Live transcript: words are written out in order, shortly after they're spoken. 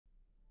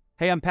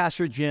Hey, I'm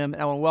Pastor Jim,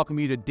 and I want to welcome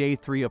you to day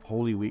 3 of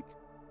Holy Week.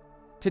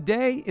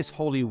 Today is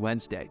Holy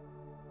Wednesday.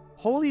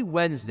 Holy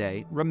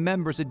Wednesday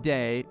remembers a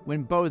day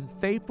when both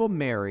faithful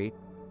Mary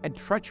and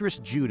treacherous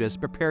Judas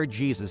prepared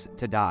Jesus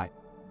to die.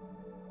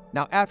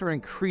 Now, after an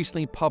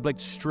increasingly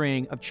public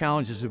string of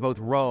challenges to both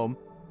Rome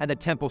and the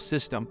temple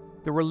system,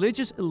 the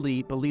religious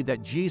elite believe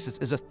that Jesus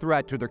is a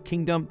threat to their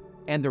kingdom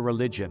and their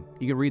religion.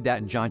 You can read that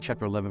in John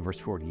chapter 11, verse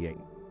 48.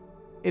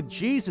 If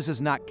Jesus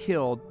is not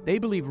killed, they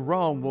believe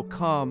Rome will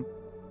come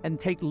and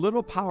take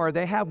little power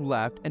they have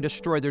left and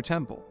destroy their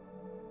temple.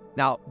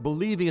 Now,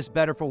 believing it's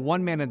better for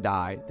one man to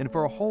die than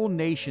for a whole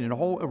nation and a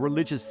whole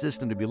religious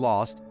system to be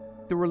lost,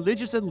 the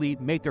religious elite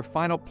make their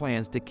final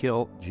plans to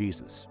kill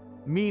Jesus.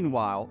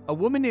 Meanwhile, a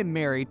woman named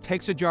Mary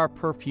takes a jar of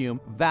perfume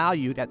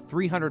valued at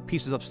 300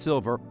 pieces of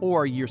silver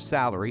or a year's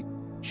salary.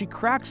 She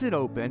cracks it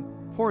open,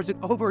 pours it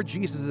over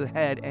Jesus'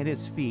 head and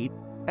his feet,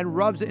 and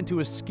rubs it into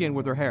his skin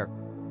with her hair.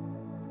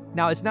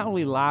 Now, it's not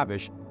only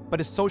lavish, but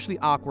it's socially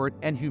awkward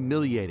and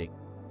humiliating.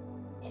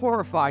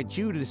 Horrified,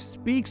 Judas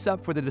speaks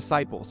up for the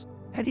disciples,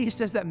 and he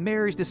says that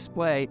Mary's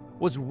display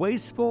was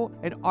wasteful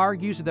and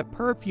argues that the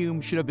perfume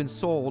should have been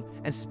sold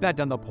and spent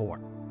on the poor.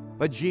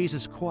 But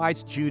Jesus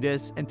quiets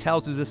Judas and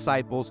tells his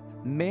disciples,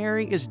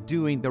 Mary is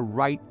doing the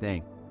right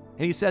thing.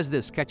 And he says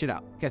this, catch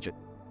it.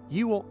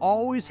 You will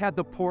always have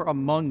the poor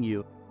among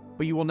you,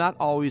 but you will not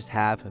always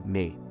have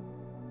me.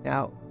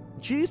 Now,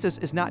 Jesus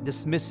is not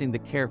dismissing the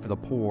care for the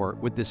poor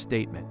with this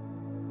statement.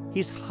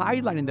 He's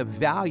highlighting the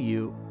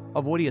value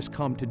of what he has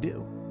come to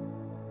do.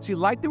 See,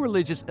 like the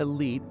religious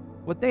elite,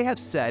 what they have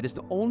said is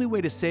the only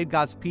way to save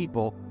God's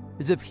people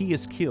is if he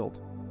is killed.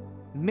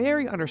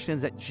 Mary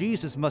understands that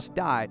Jesus must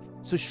die,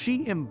 so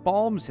she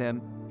embalms him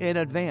in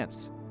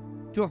advance.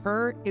 To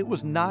her, it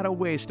was not a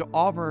waste to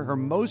offer her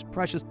most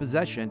precious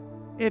possession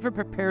if it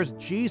prepares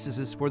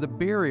Jesus for the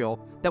burial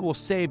that will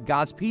save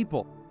God's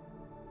people.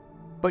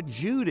 But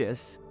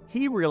Judas,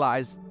 he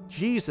realized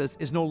Jesus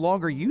is no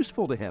longer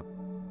useful to him.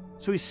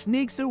 So he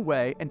sneaks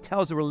away and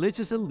tells the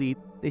religious elite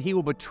that he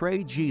will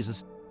betray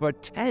Jesus for a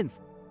tenth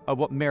of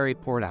what Mary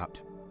poured out.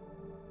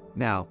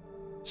 Now,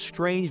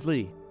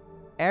 strangely,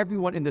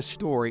 everyone in the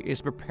story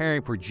is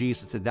preparing for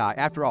Jesus to die.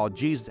 After all,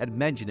 Jesus had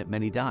mentioned it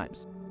many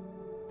times.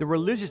 The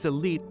religious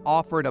elite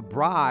offered a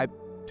bribe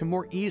to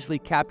more easily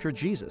capture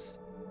Jesus.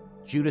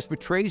 Judas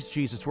betrays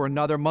Jesus for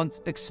another month's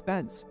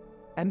expense,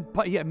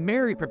 but yet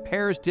Mary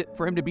prepares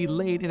for him to be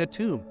laid in a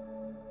tomb.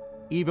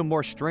 Even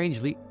more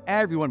strangely,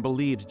 everyone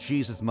believes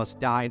Jesus must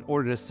die in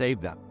order to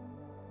save them.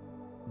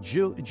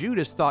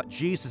 Judas thought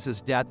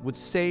Jesus' death would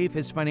save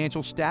his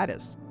financial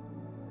status.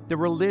 The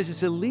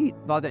religious elite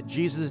thought that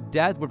Jesus'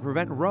 death would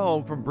prevent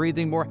Rome from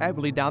breathing more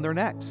heavily down their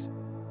necks.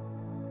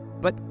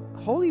 But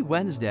Holy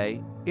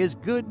Wednesday is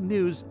good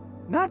news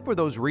not for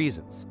those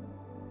reasons.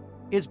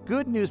 It's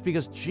good news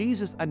because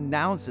Jesus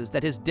announces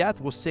that his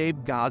death will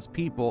save God's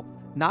people,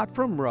 not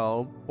from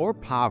Rome or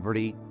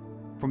poverty,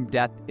 from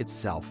death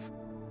itself.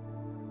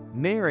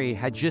 Mary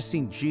had just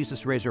seen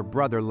Jesus raise her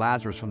brother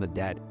Lazarus from the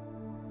dead,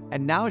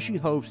 and now she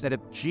hopes that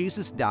if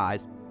Jesus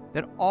dies,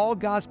 then all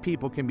God's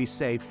people can be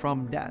saved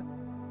from death.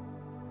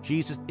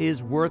 Jesus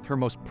is worth her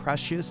most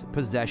precious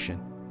possession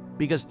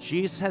because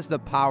Jesus has the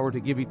power to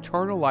give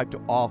eternal life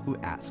to all who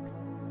ask.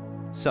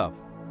 So,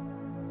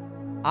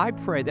 I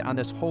pray that on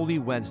this Holy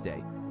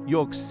Wednesday,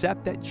 you'll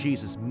accept that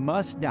Jesus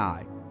must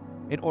die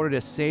in order to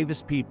save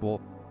his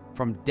people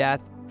from death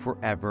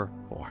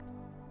forevermore.